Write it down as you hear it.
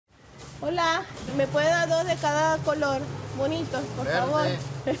Hola, ¿me puede dar dos de cada color? Bonitos, por favor.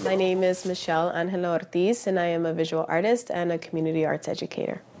 My name is Michelle Ortiz, and I am a visual artist and a community arts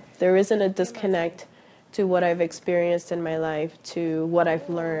educator. There isn't a disconnect to what I've experienced in my life to what I've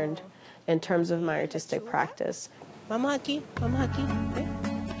learned in terms of my artistic practice. Vamos aquí, vamos aquí.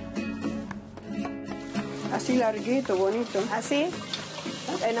 Así larguito, bonito. Así,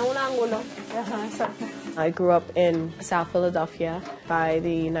 en un ángulo. Ajá, exacto. I grew up in South Philadelphia by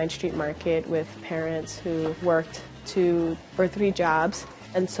the 9th Street Market with parents who worked 2 or 3 jobs.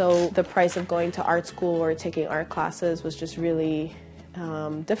 And so the price of going to art school or taking art classes was just really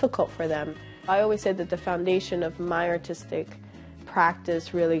difficult for them. I always say that the foundation of my artistic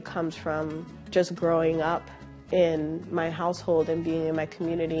practice really comes from just growing up in my household and being in my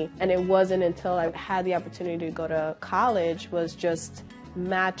community. And it wasn't until I had the opportunity to go to college was just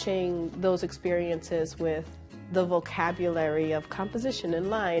matching those experiences with the vocabulary of composition and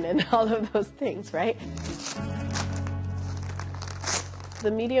line and all of those things, right? The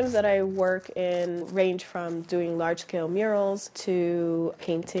mediums that I work in range from doing large-scale murals to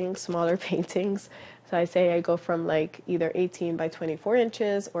painting, smaller paintings. So I say I go from like either 18 by 24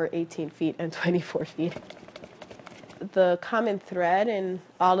 inches or 18 feet and 24 feet. The common thread in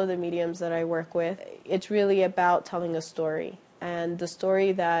all of the mediums that I work with, it's really about telling a story. And the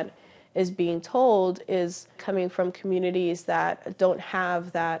story that is being told is coming from communities that don't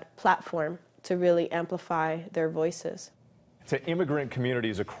have that platform to really amplify their voices. To immigrant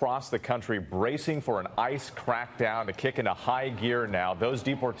communities across the country bracing for an ICE crackdown to kick into high gear now. Those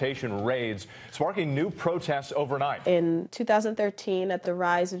deportation raids sparking new protests overnight. In 2013, at the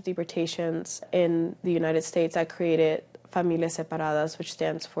rise of deportations in the United States, I created Familias Separadas, which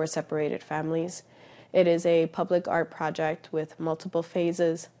stands for Separated Families. It is a public art project with multiple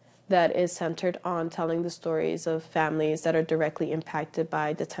phases that is centered on telling the stories of families that are directly impacted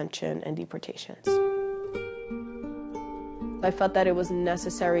by detention and deportations. I felt that it was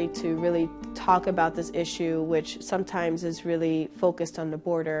necessary to really talk about this issue, which sometimes is really focused on the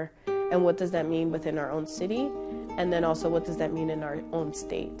border, and what does that mean within our own city, and then also what does that mean in our own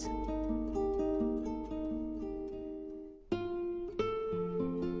state.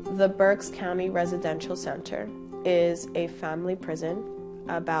 The Berks County Residential Center is a family prison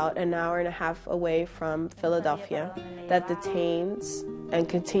about an hour and a half away from Philadelphia that detains and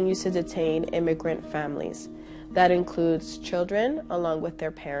continues to detain immigrant families. That includes children along with their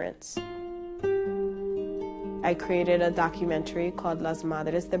parents. I created a documentary called Las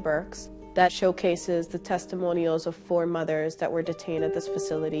Madres de Berks that showcases the testimonials of 4 mothers that were detained at this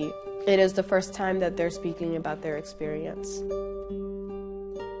facility. It is the first time that they're speaking about their experience.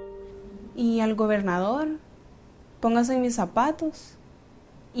 Y al gobernador, póngase en mis zapatos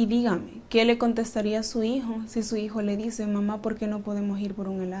y dígame, ¿qué le contestaría a su hijo si su hijo le dice, mamá, ¿por qué no podemos ir por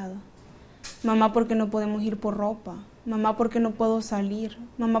un helado? Mamá, ¿por qué no podemos ir por ropa? Mamá, ¿por qué no puedo salir?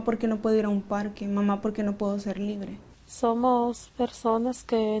 Mamá, ¿por qué no puedo ir a un parque? Mamá, ¿por qué no puedo ser libre? Somos personas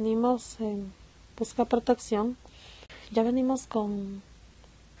que venimos en busca de protección. Ya venimos con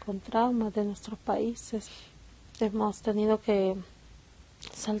traumas de nuestros países. Hemos tenido que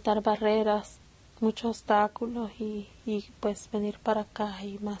saltar barreras, muchos obstáculos y pues venir para acá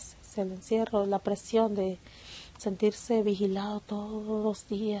y más el encierro, la presión de sentirse vigilado todos los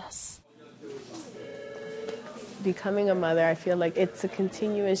días. Becoming a mother, I feel like it's a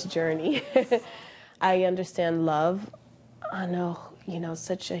continuous journey. I understand love on a,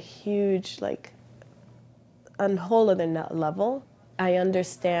 such a huge, on a whole other level. I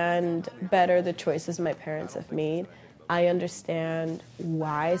understand better the choices my parents have made. I understand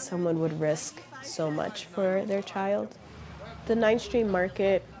why someone would risk so much for their child. The 9th Street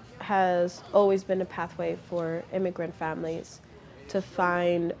Market has always been a pathway for immigrant families to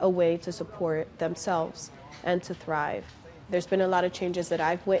find a way to support themselves and to thrive. There's been a lot of changes that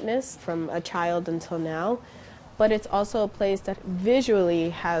I've witnessed from a child until now, but it's also a place that visually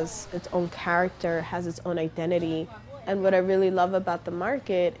has its own character, has its own identity. And what I really love about the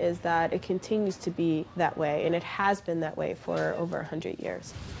market is that it continues to be that way, and it has been that way for over 100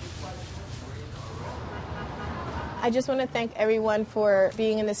 years. I just want to thank everyone for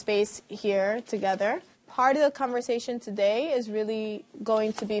being in the space here together. Part of the conversation today is really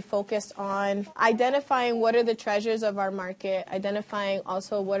going to be focused on identifying what are the treasures of our market, identifying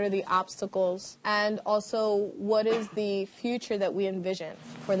also what are the obstacles, and also what is the future that we envision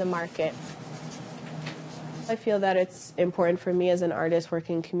for the market. I feel that it's important for me as an artist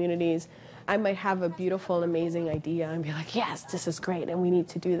working in communities. I might have a beautiful, amazing idea and be like, yes, this is great and we need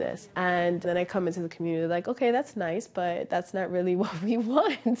to do this. And then I come into the community like, okay, that's nice, but that's not really what we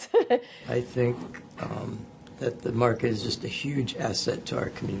want. I think that the market is just a huge asset to our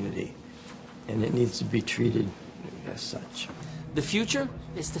community. and it needs to be treated as such. The future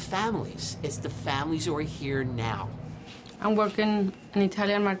is the families. It's the families who are here now. I'm working in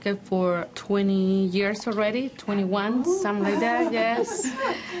Italian market for 20 years already, 21, something like that, yes.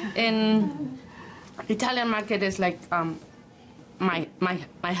 And Italian market is like my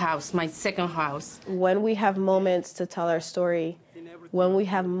house, my second house. When we have moments to tell our story, when we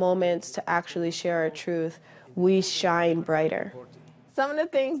have moments to actually share our truth, we shine brighter. Some of the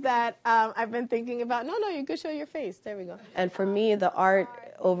things that I've been thinking about, no, you could show your face, there we go. And for me, the art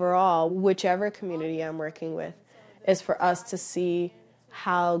overall, whichever community I'm working with, is for us to see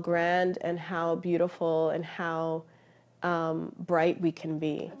how grand and how beautiful and how bright we can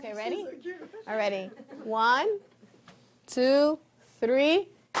be. Okay, ready? All ready. 1, 2, 3.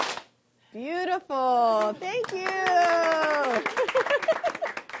 Beautiful. Thank you.